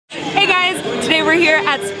guys, today we're here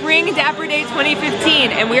at Spring Dapper Day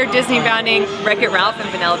 2015 and we are DisneyBounding Wreck-It Ralph and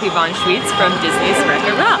Penelope Von Schweetz from Disney's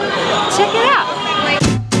Wreck-It Ralph. Check it out!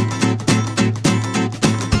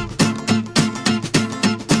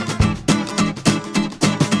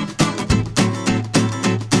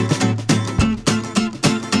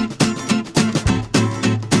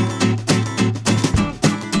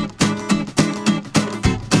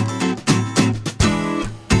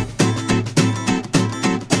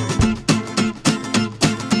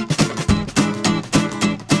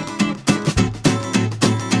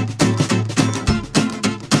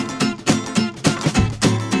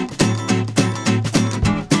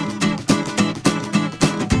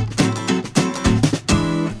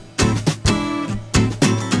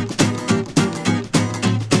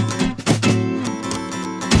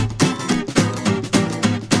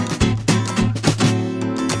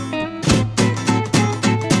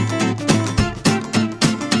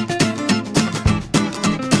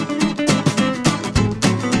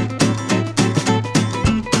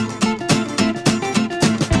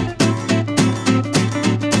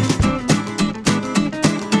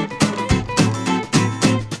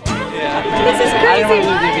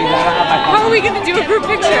 How are we gonna do a group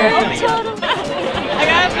picture? I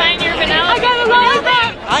gotta find your vanilla. I got a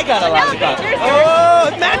lollipop. I got a lollipop. Oh,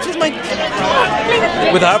 it matches my.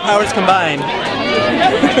 With our powers combined.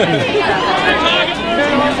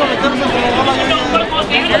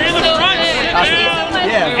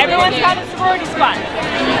 Everyone's got a sorority spot.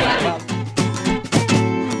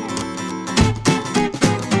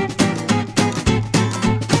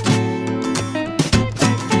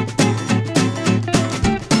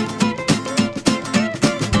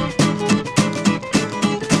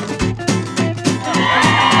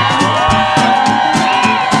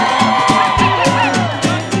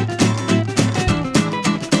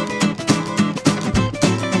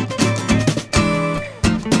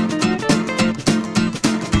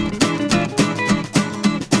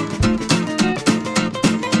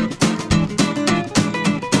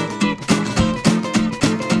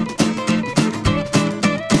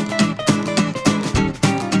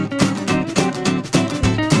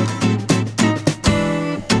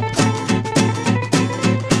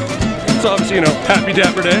 So obviously, you know, happy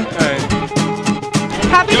Dapper Day. All right.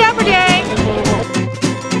 Happy Dapper Day!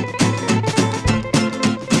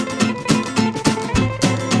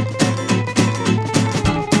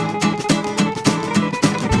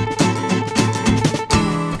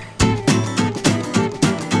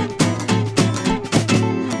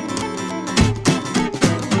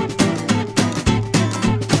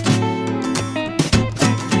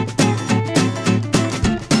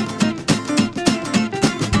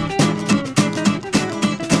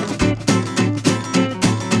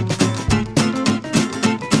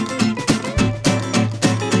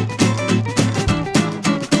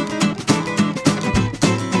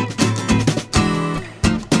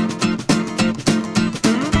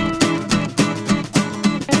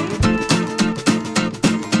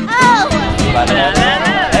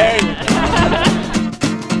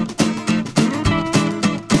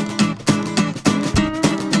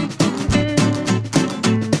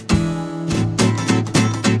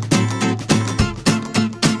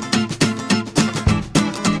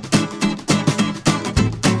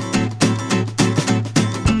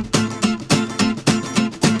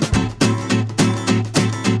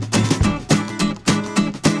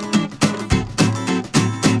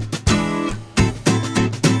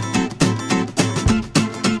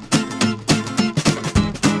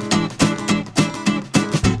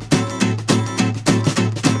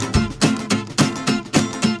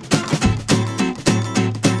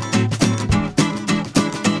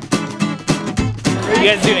 You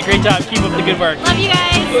guys are doing a great job. Keep up the good work. Love you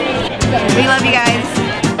guys. We love you guys.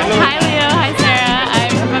 Hi Leo, hi Sarah.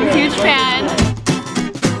 I'm a huge fan.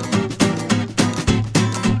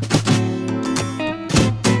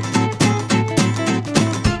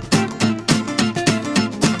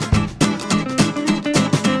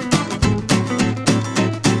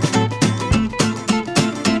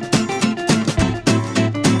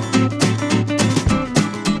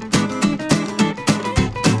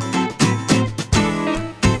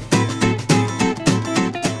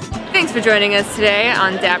 Thanks for joining us today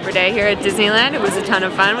on Dapper Day here at Disneyland. It was a ton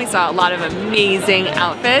of fun. We saw a lot of amazing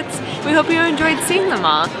outfits. We hope you enjoyed seeing them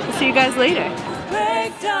all. We'll see you guys later.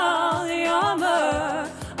 Break down the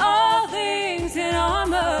armor, all things in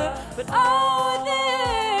armor, but all within.